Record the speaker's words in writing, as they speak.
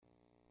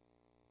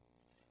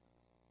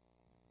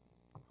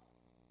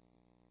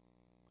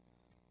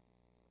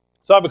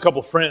So I have a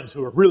couple of friends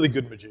who are really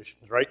good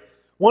magicians, right?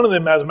 One of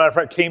them, as a matter of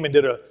fact, came and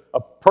did a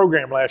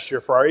program last year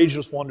for our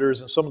Ageless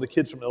Wonders and some of the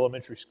kids from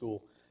elementary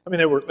school. I mean,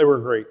 they were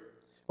great.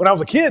 When I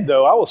was a kid,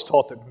 though, I was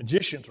taught that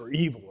magicians were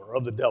evil or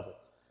of the devil.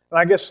 And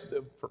I guess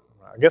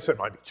that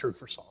might be true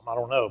for some. I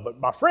don't know. But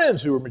my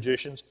friends who are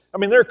magicians, I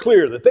mean, they're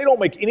clear that they don't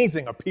make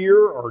anything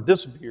appear or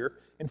disappear.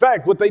 In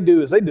fact, what they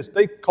do is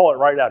they call it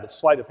right out as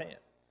sleight of hand.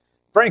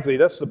 Frankly,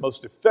 that's the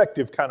most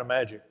effective kind of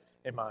magic,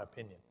 in my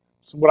opinion.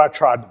 It's what I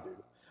tried to do.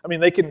 I mean,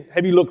 they can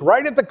have you look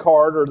right at the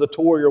card or the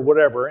toy or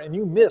whatever, and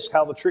you miss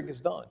how the trick is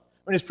done.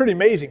 I mean, it's pretty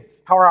amazing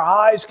how our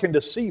eyes can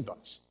deceive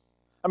us.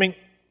 I mean,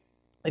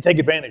 they take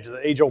advantage of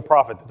the age-old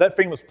prophet. That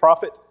famous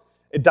prophet,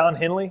 Don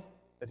Henley,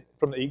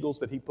 from the Eagles,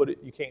 that he put it,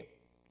 you can't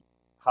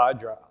hide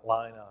your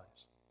lying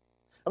eyes.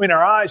 I mean,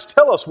 our eyes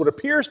tell us what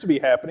appears to be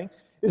happening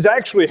is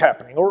actually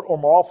happening, or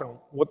more often,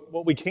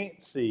 what we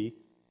can't see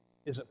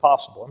isn't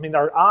possible. I mean,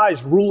 our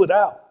eyes rule it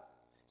out.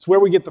 It's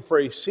where we get the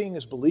phrase, seeing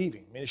is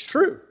believing. I mean, it's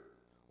true.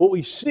 What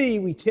we see,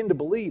 we tend to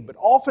believe, but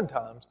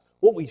oftentimes,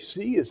 what we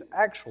see is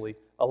actually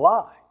a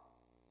lie.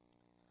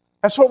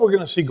 That's what we're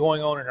going to see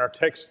going on in our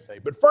text today.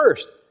 But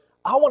first,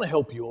 I want to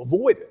help you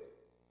avoid it.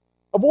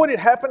 Avoid it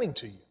happening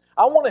to you.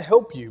 I want to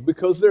help you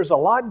because there's a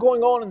lot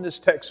going on in this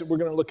text that we're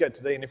going to look at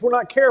today. And if we're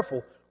not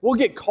careful, we'll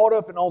get caught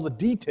up in all the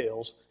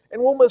details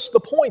and we'll miss the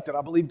point that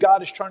I believe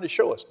God is trying to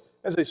show us.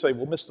 As they say,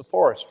 we'll miss the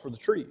forest for the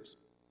trees.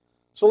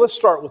 So let's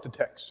start with the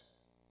text.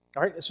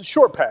 All right, it's a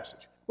short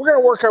passage. We're going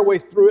to work our way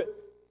through it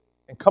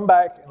and come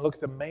back and look at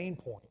the main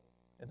point.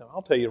 And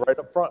I'll tell you right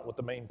up front what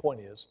the main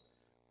point is.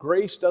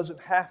 Grace doesn't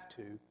have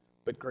to,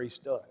 but grace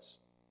does.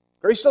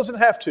 Grace doesn't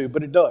have to,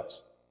 but it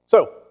does.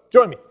 So,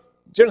 join me.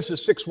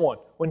 Genesis 6:1.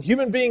 When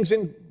human beings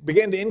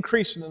began to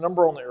increase in the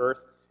number on the earth,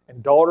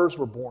 and daughters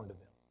were born to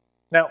them.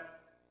 Now,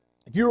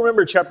 if you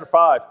remember chapter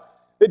 5,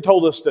 it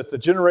told us that the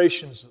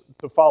generations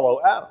to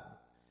follow Adam.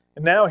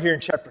 And now here in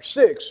chapter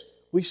 6,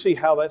 we see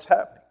how that's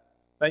happening.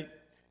 Now,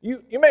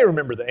 you may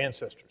remember the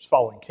ancestors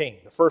following Cain.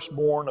 The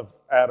firstborn of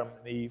Adam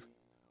and Eve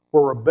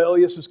were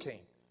rebellious as Cain.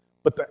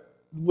 But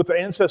with the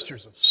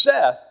ancestors of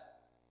Seth,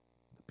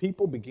 the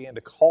people began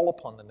to call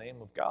upon the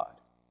name of God.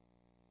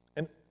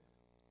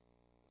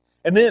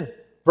 And then,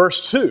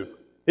 verse 2,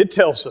 it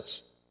tells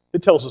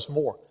us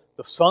more.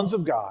 The sons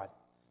of God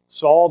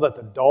saw that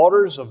the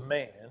daughters of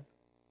man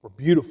were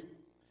beautiful,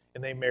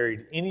 and they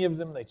married any of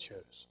them they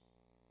chose.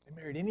 They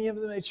married any of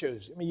them they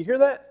chose. I mean, you hear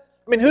that?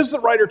 I mean, who's the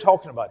writer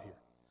talking about here?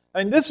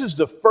 I mean, this is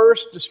the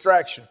first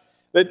distraction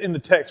that in the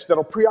text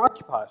that'll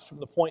preoccupy us from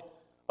the point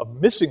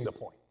of missing the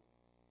point.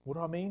 What do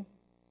I mean?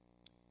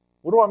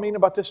 What do I mean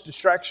about this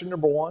distraction,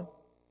 number one?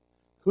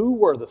 Who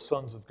were the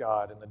sons of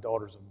God and the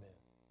daughters of men?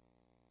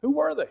 Who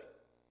were they?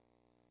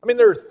 I mean,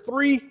 there are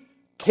three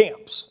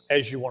camps,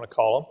 as you want to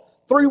call them,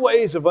 three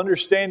ways of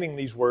understanding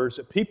these words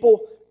that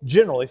people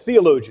generally,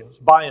 theologians,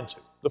 buy into.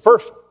 The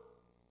first one,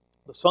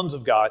 the sons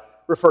of God,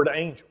 refer to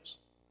angels.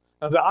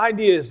 Now, the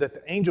idea is that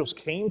the angels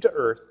came to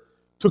earth,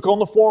 took on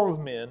the form of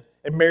men,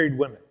 and married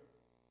women.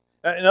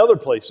 Now, in other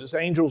places,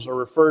 angels are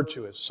referred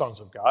to as sons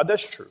of God.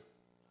 That's true.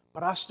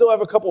 But I still have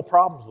a couple of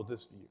problems with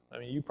this view. I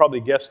mean, you probably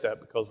guessed that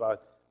because I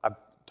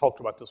talked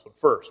about this one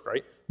first,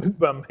 right?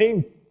 But my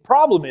main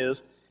problem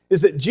is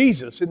that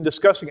Jesus, in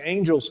discussing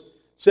angels,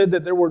 said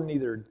that they were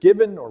neither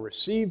given nor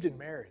received in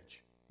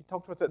marriage. He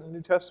talked about that in the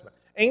New Testament.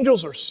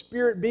 Angels are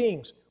spirit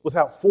beings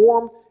without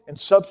form and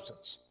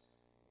substance.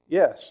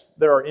 Yes,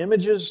 there are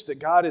images that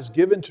God has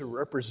given to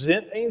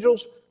represent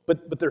angels,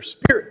 but they're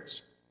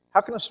spirits.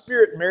 How can a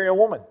spirit marry a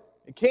woman?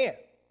 It can't.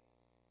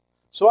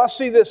 So I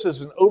see this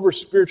as an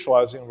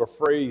over-spiritualizing of a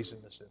phrase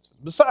in this instance.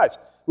 Besides,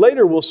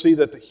 later we'll see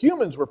that the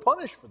humans were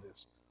punished for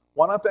this.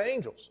 Why not the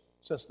angels?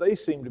 Since they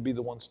seem to be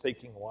the ones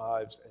taking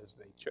wives as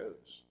they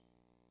chose.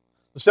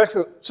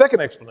 The second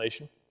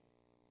explanation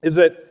is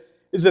that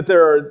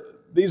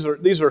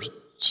these are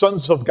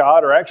sons of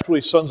God are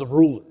actually sons of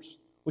rulers.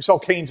 We saw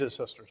Cain's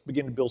ancestors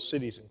begin to build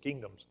cities and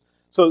kingdoms.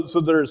 So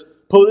there's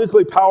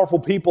politically powerful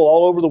people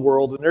all over the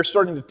world, and they're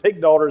starting to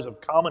take daughters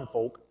of common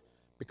folk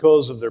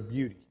because of their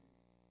beauty.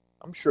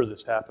 I'm sure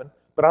this happened,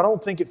 but I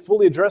don't think it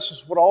fully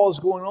addresses what all is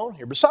going on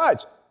here.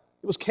 Besides,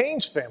 it was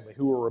Cain's family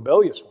who were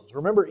rebellious ones.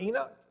 Remember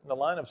Enoch in the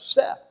line of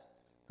Seth,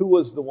 who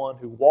was the one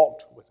who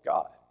walked with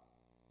God.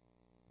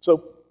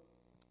 So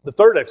the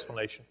third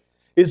explanation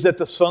is that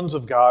the sons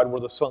of God were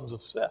the sons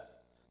of Seth,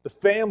 the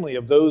family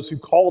of those who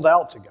called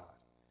out to God.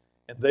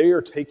 And they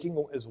are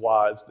taking as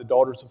wives the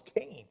daughters of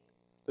Cain,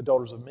 the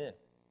daughters of men.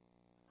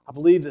 I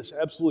believe this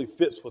absolutely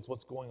fits with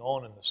what's going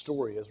on in the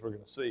story, as we're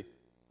going to see.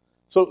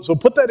 So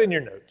put that in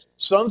your notes.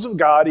 Sons of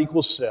God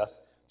equals Seth.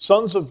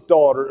 Sons of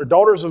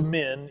daughters of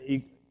men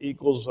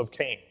equals of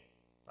Cain.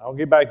 I'll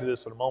get back to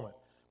this in a moment.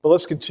 But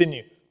let's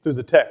continue through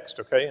the text,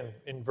 okay,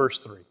 in verse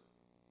 3.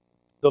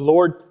 The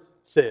Lord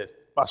said,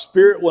 "My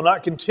spirit will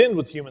not contend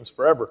with humans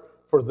forever,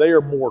 for they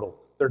are mortal.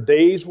 Their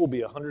days will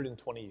be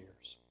 120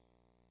 years."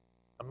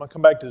 I'm going to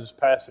come back to this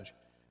passage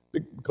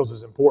because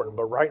it's important.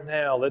 But right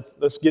now,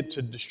 let's get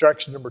to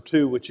distraction number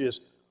 2, which is,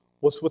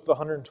 what's with the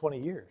 120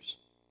 years?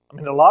 I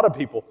mean, a lot of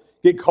people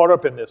get caught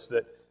up in this,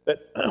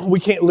 we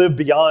can't live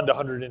beyond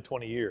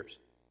 120 years.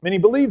 Many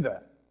believe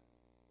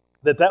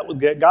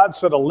that God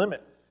set a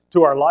limit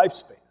to our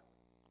lifespan.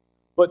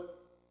 But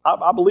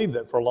I believe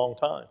that for a long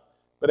time.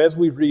 But as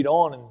we read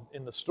on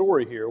in the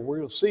story here,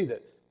 we'll see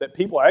that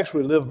people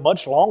actually live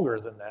much longer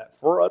than that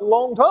for a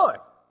long time.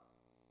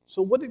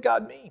 So what did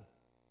God mean?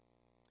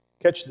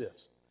 Catch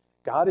this.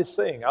 God is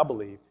saying, I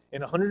believe,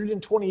 in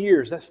 120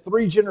 years, that's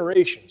 3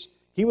 generations,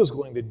 He was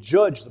going to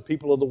judge the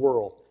people of the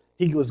world.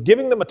 He was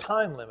giving them a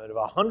time limit of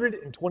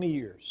 120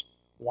 years.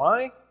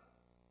 Why?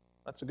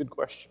 That's a good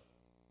question.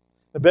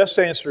 The best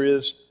answer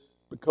is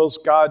because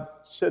God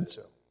said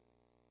so.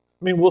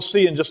 I mean, we'll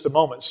see in just a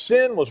moment.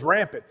 Sin was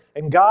rampant,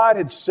 and God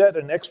had set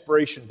an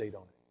expiration date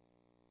on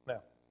it.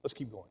 Now, let's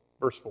keep going.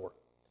 Verse 4.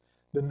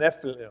 The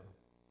Nephilim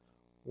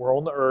were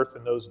on the earth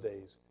in those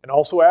days, and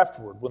also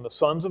afterward, when the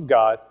sons of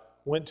God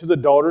went to the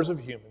daughters of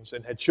humans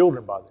and had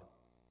children by them.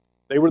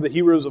 They were the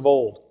heroes of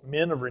old,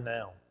 men of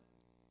renown.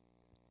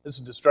 This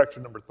is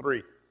distraction number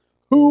 3.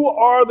 Who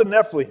are the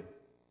Nephilim?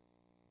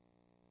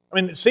 I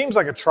mean, it seems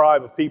like a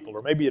tribe of people,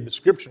 or maybe a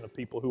description of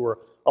people who were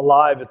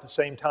alive at the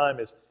same time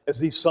as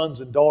these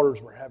sons and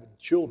daughters were having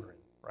children,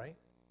 right?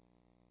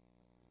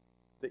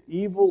 The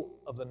evil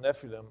of the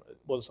Nephilim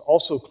was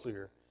also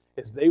clear,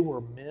 as they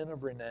were men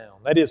of renown.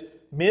 That is,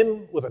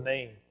 men with a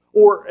name,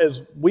 or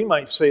as we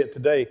might say it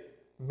today,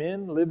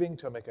 men living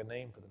to make a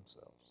name for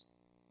themselves.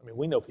 I mean,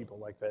 we know people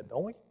like that,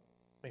 don't we?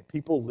 I mean,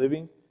 people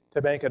living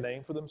to make a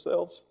name for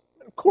themselves?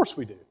 And of course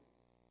we do.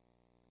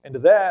 And to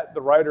that,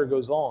 the writer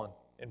goes on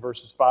in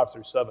verses 5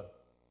 through 7.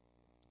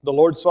 The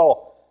Lord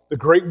saw the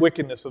great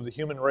wickedness of the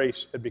human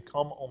race had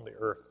become on the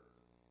earth,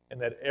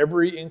 and that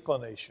every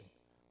inclination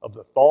of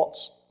the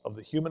thoughts of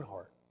the human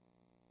heart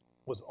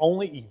was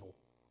only evil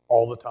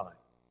all the time.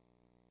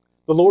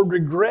 The Lord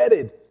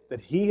regretted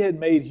that He had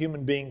made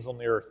human beings on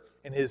the earth,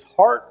 and His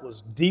heart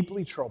was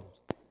deeply troubled.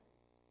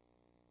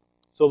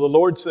 So the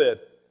Lord said,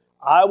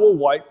 I will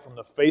wipe from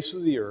the face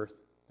of the earth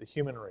the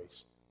human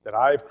race that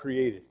I have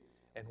created,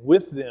 and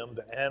with them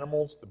the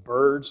animals, the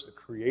birds, the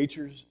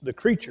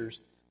creatures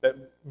that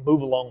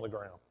move along the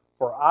ground.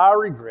 For I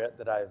regret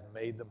that I have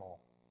made them all.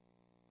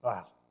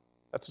 Wow,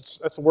 that's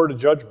a word of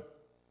judgment.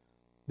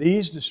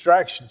 These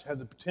distractions have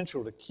the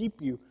potential to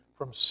keep you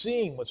from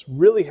seeing what's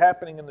really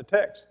happening in the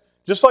text.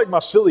 Just like my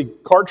silly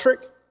card trick,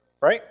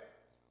 right?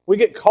 We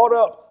get caught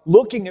up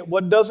looking at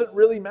what doesn't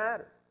really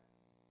matter.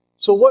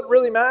 So what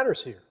really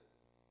matters here?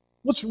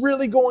 What's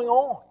really going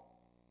on?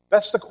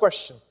 That's the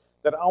question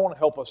that I want to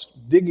help us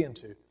dig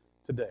into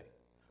today.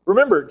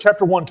 Remember,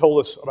 chapter 1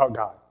 told us about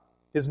God,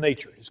 His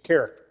nature, His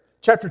character.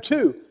 Chapter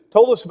 2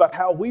 told us about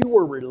how we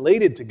were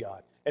related to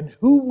God and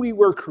who we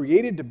were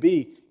created to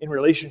be in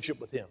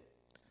relationship with Him.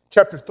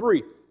 Chapter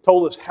 3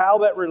 told us how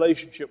that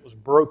relationship was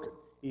broken,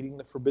 eating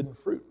the forbidden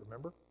fruit,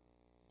 remember?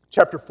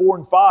 Chapter 4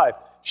 and 5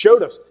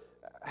 showed us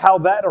how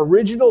that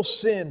original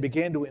sin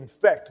began to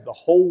infect the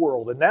whole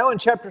world. And now in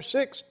chapter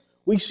 6,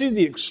 we see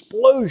the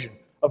explosion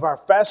of our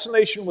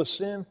fascination with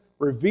sin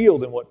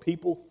revealed in what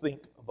people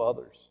think of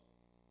others,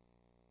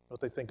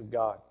 what they think of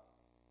God.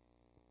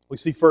 We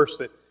see first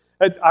that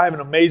I have an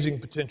amazing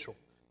potential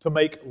to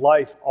make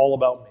life all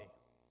about me,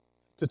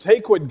 to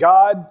take what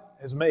God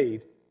has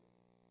made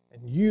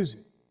and use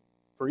it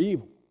for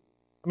evil.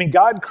 I mean,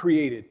 God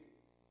created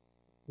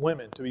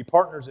women to be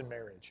partners in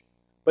marriage.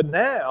 But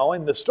now,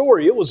 in the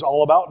story, it was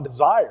all about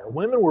desire.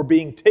 Women were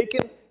being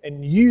taken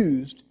and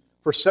used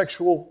for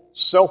sexual,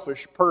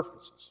 selfish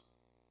purposes.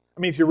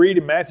 I mean, if you read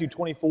in Matthew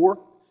 24,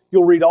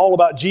 you'll read all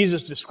about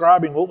Jesus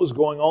describing what was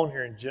going on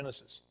here in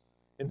Genesis,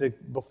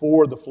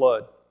 before the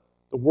flood.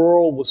 The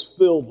world was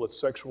filled with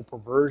sexual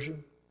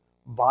perversion,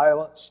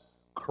 violence,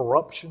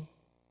 corruption.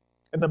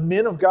 And the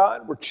men of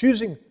God were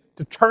choosing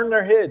to turn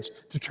their heads,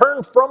 to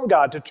turn from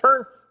God, to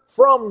turn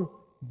from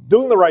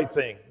doing the right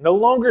thing, no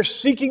longer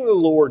seeking the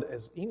Lord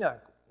as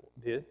Enoch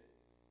did,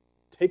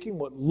 taking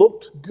what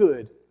looked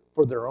good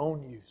for their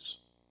own use,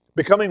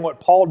 becoming what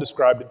Paul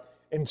described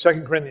in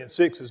 2 Corinthians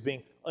 6 as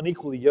being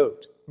unequally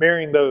yoked,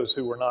 marrying those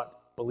who were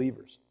not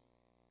believers.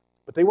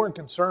 But they weren't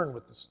concerned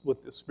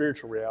with the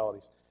spiritual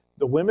realities.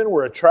 The women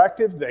were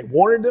attractive, they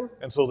wanted them,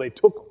 and so they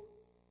took them.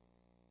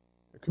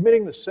 They're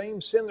committing the same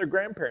sin their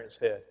grandparents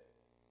had,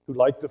 who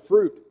liked the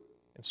fruit,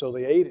 and so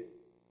they ate it.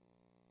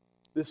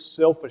 This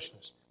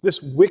selfishness,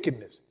 this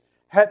wickedness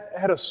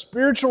had a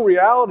spiritual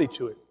reality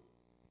to it.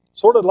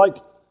 Sort of like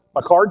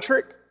a card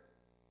trick.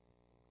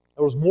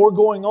 There was more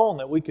going on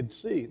than what we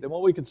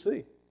could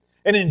see.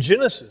 And in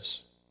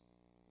Genesis,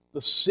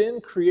 the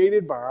sin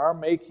created by our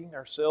making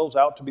ourselves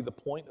out to be the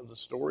point of the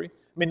story,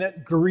 I mean,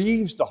 that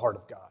grieves the heart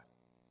of God.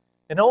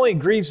 And not only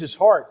grieves His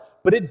heart,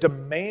 but it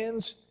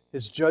demands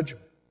His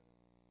judgment.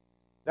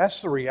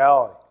 That's the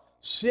reality.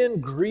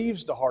 Sin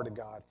grieves the heart of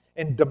God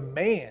and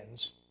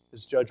demands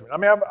His judgment. I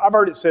mean, I've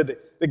heard it said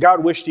that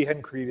God wished He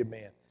hadn't created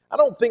man. I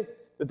don't think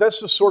that's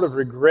the sort of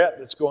regret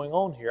that's going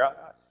on here.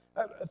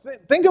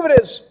 Think of it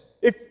as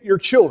if your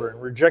children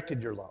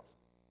rejected your love.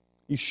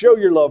 You show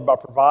your love by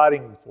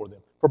providing for them,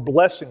 for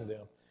blessing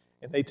them.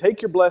 And they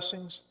take your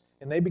blessings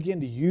and they begin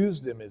to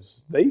use them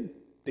as they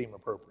deem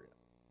appropriate.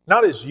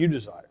 not as you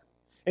desire.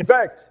 In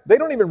fact, they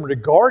don't even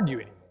regard you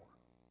anymore,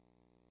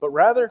 but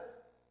rather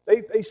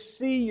they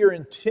see your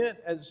intent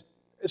as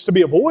to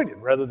be avoided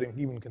rather than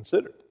even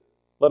considered,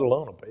 let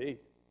alone obeyed.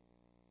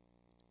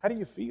 How do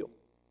you feel?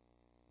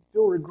 You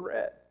feel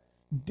regret,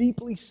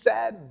 deeply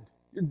saddened,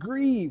 you're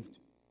grieved.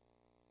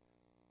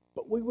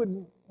 But we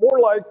would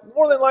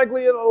more than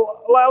likely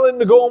allow them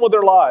to go on with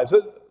their lives,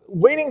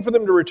 waiting for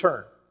them to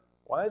return.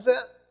 Why is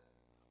that?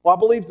 Well, I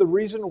believe the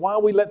reason why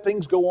we let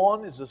things go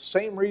on is the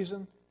same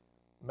reason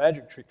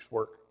magic tricks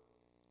work.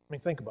 I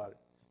mean, think about it.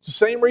 It's the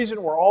same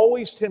reason we're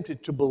always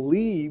tempted to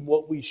believe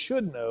what we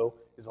should know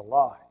is a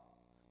lie.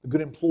 The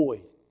good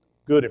employee,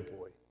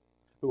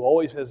 who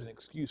always has an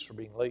excuse for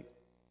being late.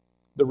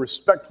 The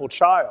respectful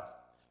child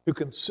who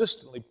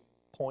consistently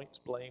points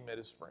blame at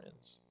his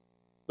friends.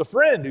 The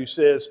friend who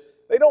says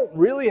they don't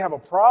really have a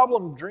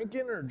problem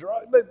drinking or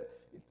driving,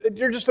 but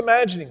you're just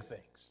imagining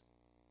things.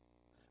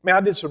 I mean,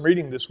 I did some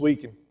reading this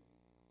week,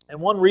 and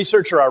one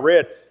researcher I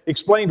read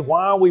explained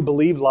why we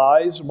believe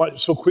lies, why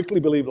so quickly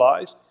believe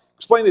lies.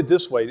 Explained it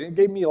this way. It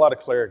gave me a lot of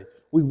clarity.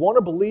 We want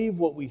to believe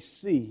what we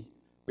see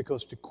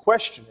because to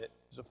question it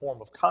is a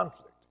form of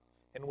conflict,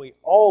 and we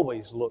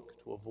always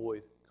look to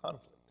avoid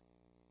conflict.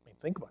 I mean,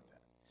 think about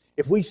that.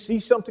 If we see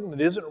something that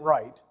isn't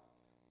right,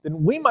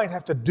 then we might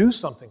have to do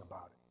something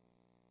about it.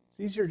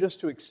 It's easier just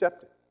to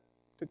accept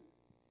it,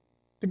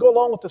 to go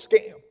along with the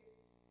scam.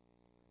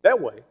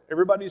 That way,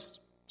 everybody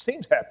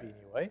seems happy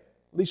anyway,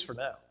 at least for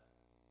now.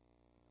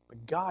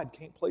 But God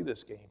can't play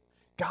this game.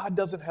 God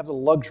doesn't have the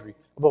luxury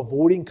of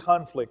avoiding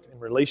conflict in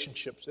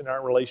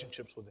our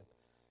relationships with Him.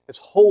 It's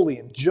holy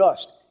and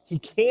just. He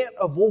can't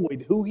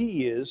avoid who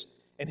He is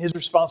and His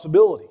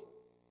responsibility.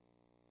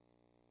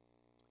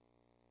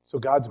 So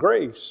God's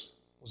grace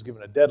was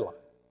given a deadline.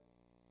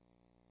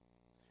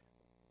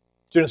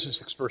 Genesis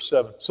 6, verse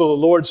 7. So the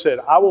Lord said,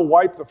 I will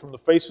wipe from the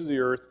face of the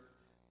earth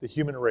the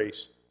human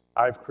race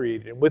I've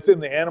created, and with them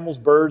the animals,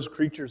 birds,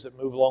 creatures that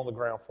move along the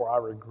ground, for I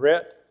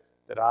regret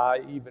that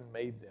I even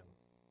made them.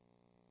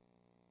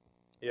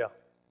 Yeah,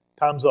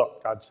 time's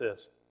up, God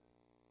says.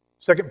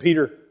 2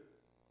 Peter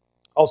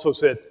also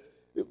said,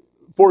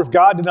 for if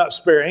God did not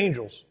spare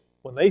angels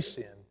when they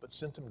sinned, but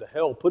sent them to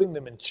hell, putting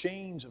them in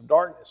chains of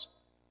darkness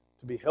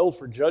to be held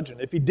for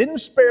judgment. If He didn't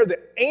spare the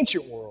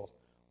ancient world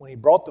when He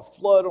brought the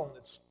flood on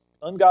its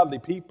ungodly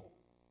people,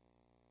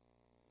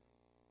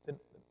 then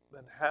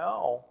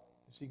how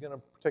is He going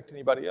to protect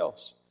anybody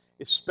else?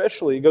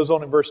 Especially, it goes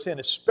on in verse 10,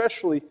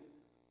 especially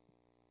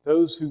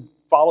those who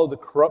follow the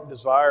corrupt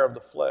desire of the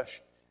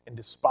flesh and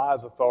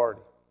despise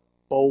authority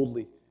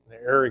boldly and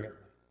arrogantly.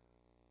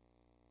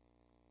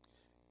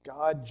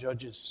 God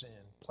judges sin,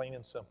 plain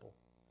and simple,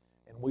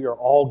 and we are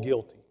all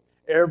guilty.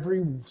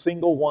 Every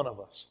single one of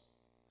us.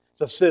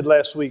 As I said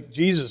last week,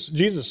 Jesus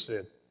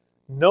said,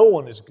 no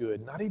one is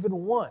good, not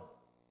even one.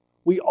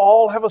 We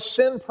all have a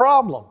sin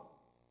problem.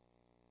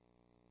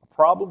 A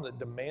problem that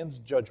demands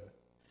judgment.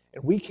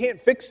 And we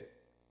can't fix it.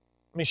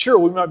 I mean, sure,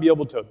 we might be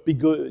able to be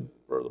good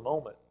for the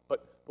moment,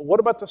 but what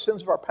about the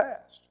sins of our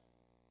past?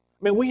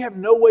 I mean, we have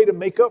no way to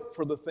make up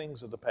for the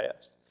things of the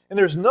past. And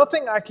there's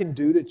nothing I can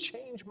do to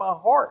change my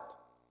heart.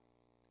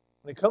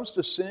 When it comes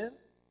to sin,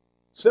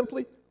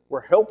 simply,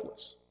 we're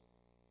helpless.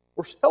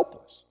 We're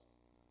helpless,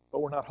 but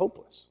we're not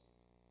hopeless.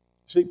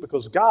 See,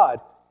 because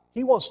God,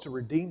 He wants to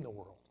redeem the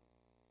world.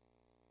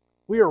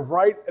 We are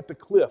right at the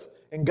cliff,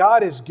 and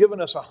God has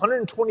given us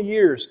 120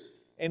 years,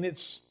 and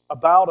it's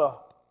about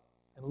up.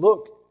 And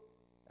look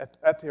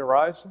at the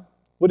horizon.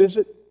 What is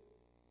it?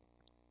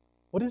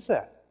 What is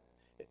that?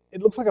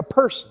 It looks like a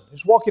person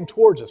who's walking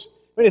towards us.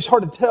 I mean, it's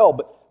hard to tell,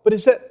 but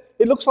is that?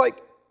 It looks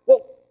like,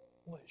 well,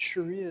 it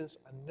sure is.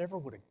 I never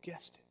would have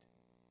guessed it.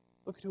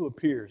 Look at who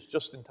appears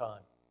just in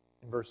time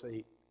in verse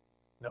 8.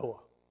 Noah.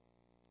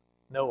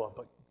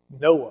 But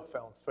Noah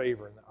found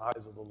favor in the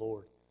eyes of the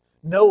Lord.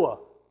 Noah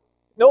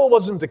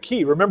wasn't the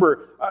key.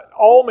 Remember,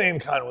 all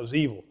mankind was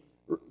evil.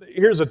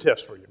 Here's a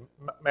test for you,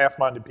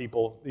 math-minded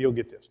people. You'll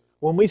get this.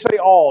 When we say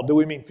all, do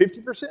we mean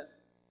 50%?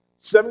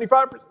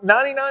 75%?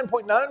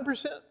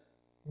 99.9%?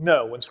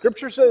 No. When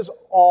Scripture says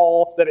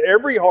all, that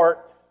every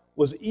heart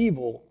was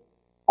evil,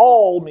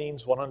 all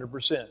means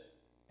 100%.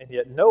 And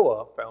yet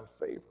Noah found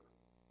favor.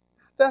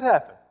 How'd that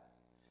happen?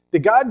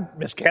 Did God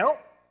miscount?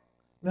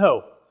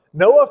 No.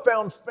 Noah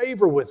found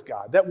favor with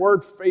God. That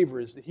word favor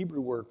is the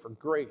Hebrew word for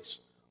grace.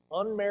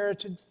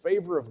 Unmerited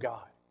favor of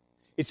God.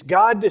 It's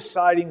God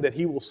deciding that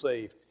He will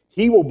save.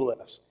 He will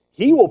bless.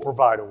 He will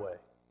provide a way.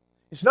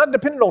 It's not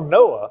dependent on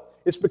Noah.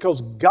 It's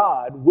because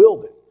God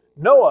willed it.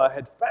 Noah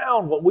had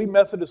found what we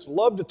Methodists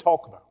love to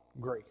talk about,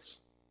 grace.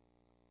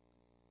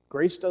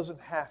 Grace doesn't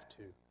have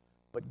to,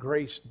 but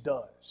grace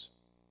does.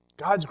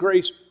 God's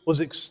grace was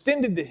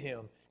extended to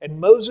him, and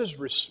Moses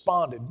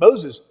responded.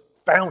 Moses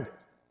found it.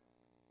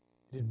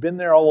 It had been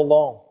there all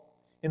along.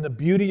 In the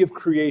beauty of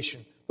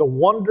creation, the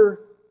wonder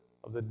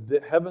of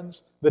the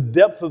heavens, the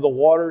depth of the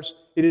waters,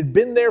 it had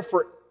been there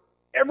for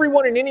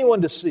everyone and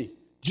anyone to see.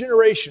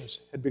 Generations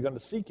had begun to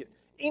seek it.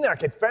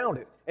 Enoch had found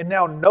it, and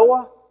now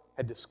Noah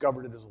had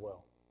discovered it as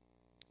well.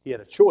 He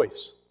had a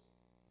choice.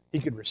 He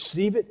could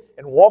receive it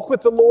and walk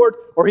with the Lord,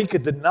 or he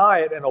could deny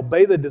it and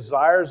obey the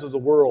desires of the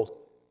world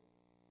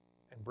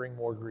and bring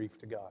more grief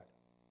to God.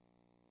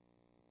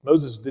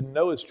 Moses didn't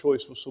know his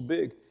choice was so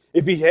big.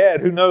 If he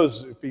had, who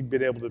knows if he'd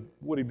been able to,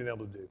 what he'd been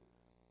able to do.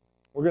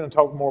 We're going to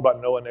talk more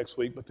about Noah next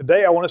week, but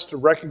today I want us to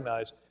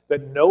recognize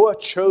that Noah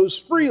chose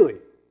freely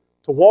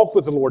to walk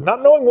with the Lord,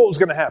 not knowing what was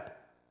going to happen.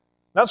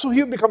 Not so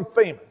he would become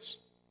famous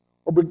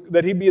or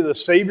that he'd be the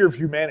savior of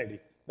humanity.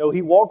 No,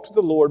 he walked with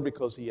the Lord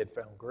because he had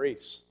found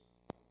grace.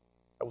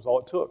 That was all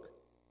it took.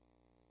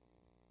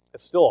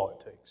 That's still all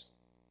it takes.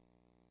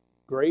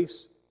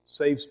 Grace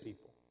saves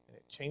people, and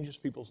it changes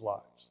people's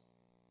lives.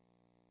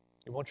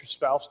 You want your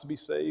spouse to be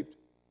saved?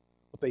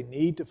 What they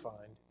need to find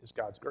is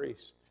God's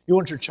grace. You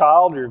want your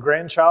child or your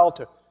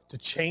grandchild to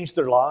change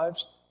their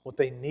lives? What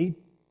they need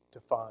to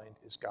find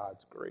is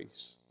God's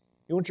grace.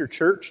 You want your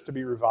church to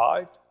be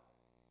revived?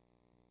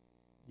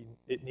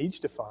 It needs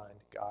to find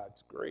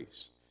God's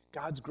grace.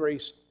 God's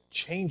grace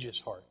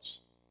changes hearts.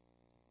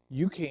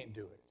 You can't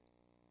do it,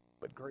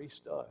 but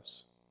grace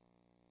does.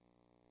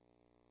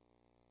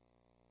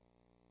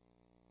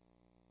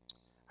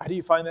 How do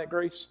you find that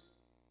grace?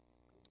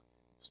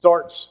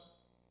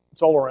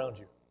 It's all around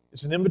you.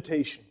 It's an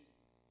invitation.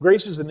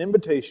 Grace is an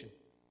invitation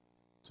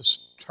to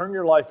turn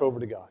your life over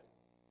to God,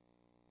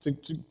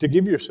 to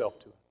give yourself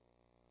to Him.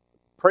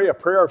 Pray a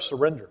prayer of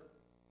surrender,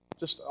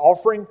 just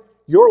offering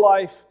your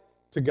life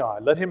to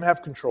God. Let Him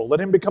have control. Let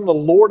Him become the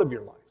Lord of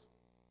your life.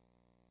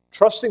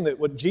 Trusting that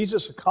what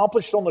Jesus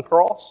accomplished on the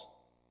cross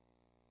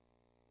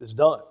is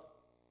done.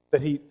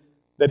 That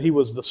He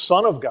was the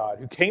Son of God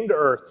who came to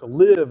earth to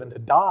live and to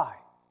die.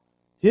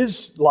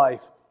 His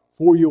life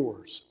for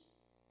yours.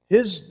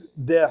 His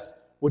death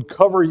would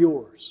cover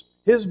yours.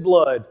 His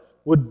blood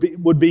would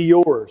be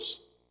yours.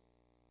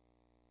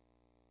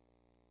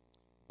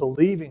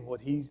 Believing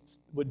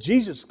what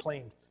Jesus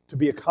claimed to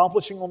be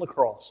accomplishing on the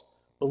cross.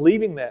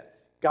 Believing that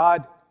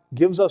God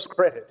gives us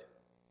credit.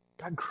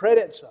 God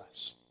credits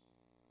us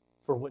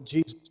for what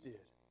Jesus did. Do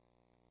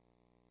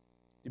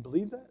you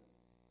believe that?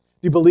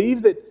 Do you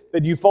believe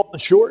that you've fallen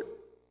short?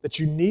 That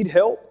you need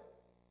help?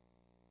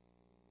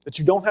 That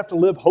you don't have to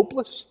live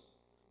hopeless?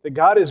 That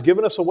God has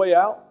given us a way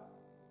out?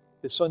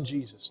 His Son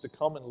Jesus to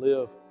come and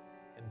live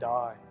and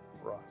die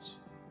for us.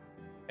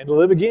 And to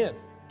live again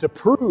to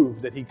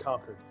prove that He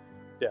conquered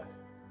death.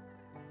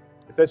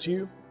 If that's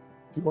you,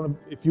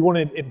 if you want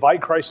to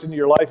invite Christ into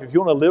your life, if you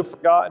want to live for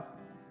God,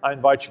 I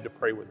invite you to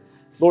pray with me.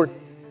 Lord,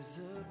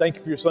 thank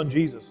you for your Son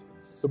Jesus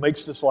who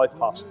makes this life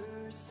possible.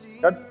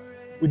 God,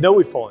 we know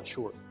we've fallen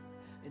short.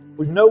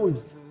 We know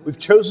we've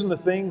chosen the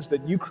things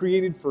that you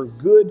created for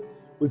good.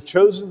 We've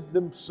chosen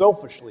them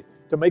selfishly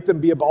to make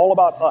them be all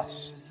about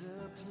us.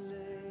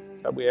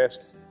 God, we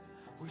ask,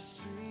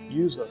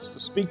 use us to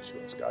speak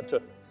to us, God,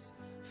 to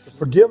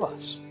forgive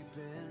us.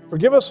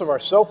 Forgive us of our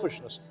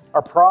selfishness,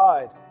 our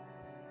pride.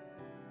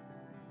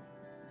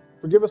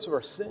 Forgive us of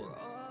our sin.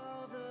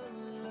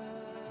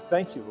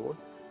 Thank you, Lord.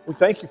 We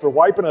thank you for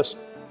wiping us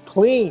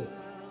clean,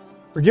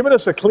 for giving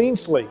us a clean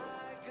slate.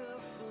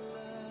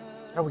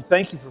 God, we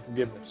thank you for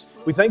forgiveness.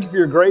 We thank you for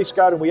your grace,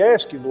 God, and we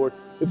ask you, Lord,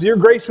 if your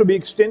grace would be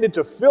extended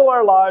to fill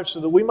our lives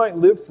so that we might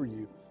live for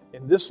you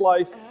in this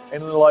life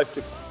and in the life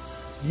to come.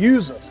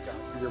 Use us, God,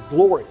 for your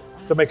glory,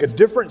 to make a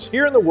difference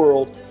here in the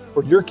world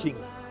for your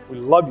kingdom. We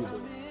love you,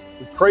 Lord.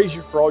 We praise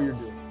you for all you're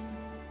doing.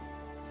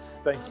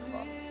 Thank you,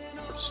 Father,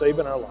 for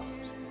saving our lives.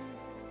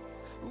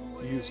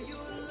 Use us.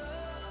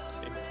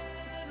 Amen.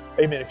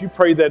 Amen. If you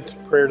prayed that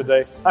prayer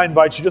today, I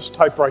invite you just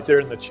type right there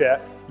in the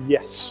chat,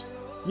 yes.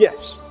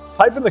 Yes.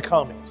 Type in the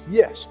comments,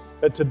 yes,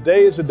 that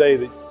today is a day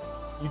that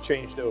you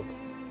changed over.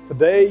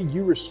 Today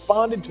you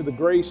responded to the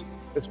grace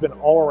that's been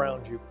all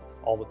around you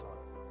all the time.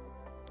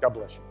 God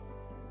bless you.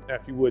 Now,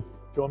 if you would,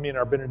 join me in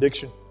our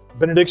benediction.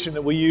 Benediction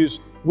that we use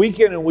week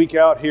in and week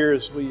out here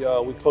as we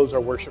close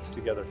our worship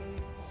together.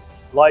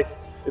 Life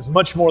is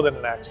much more than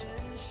an accident.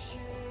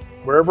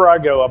 Wherever I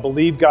go, I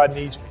believe God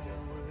needs me.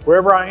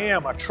 Wherever I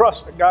am, I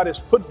trust that God has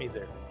put me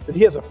there, that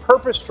He has a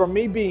purpose for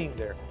me being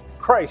there.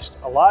 Christ,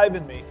 alive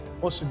in me,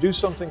 wants to do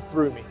something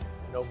through me,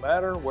 no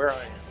matter where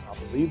I am. I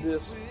believe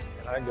this,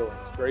 and I go in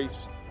His grace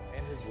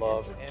and His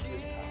love and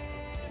His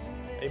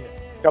power. Amen.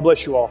 God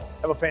bless you all.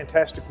 Have a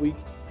fantastic week.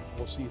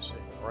 We'll see you soon.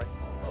 All right?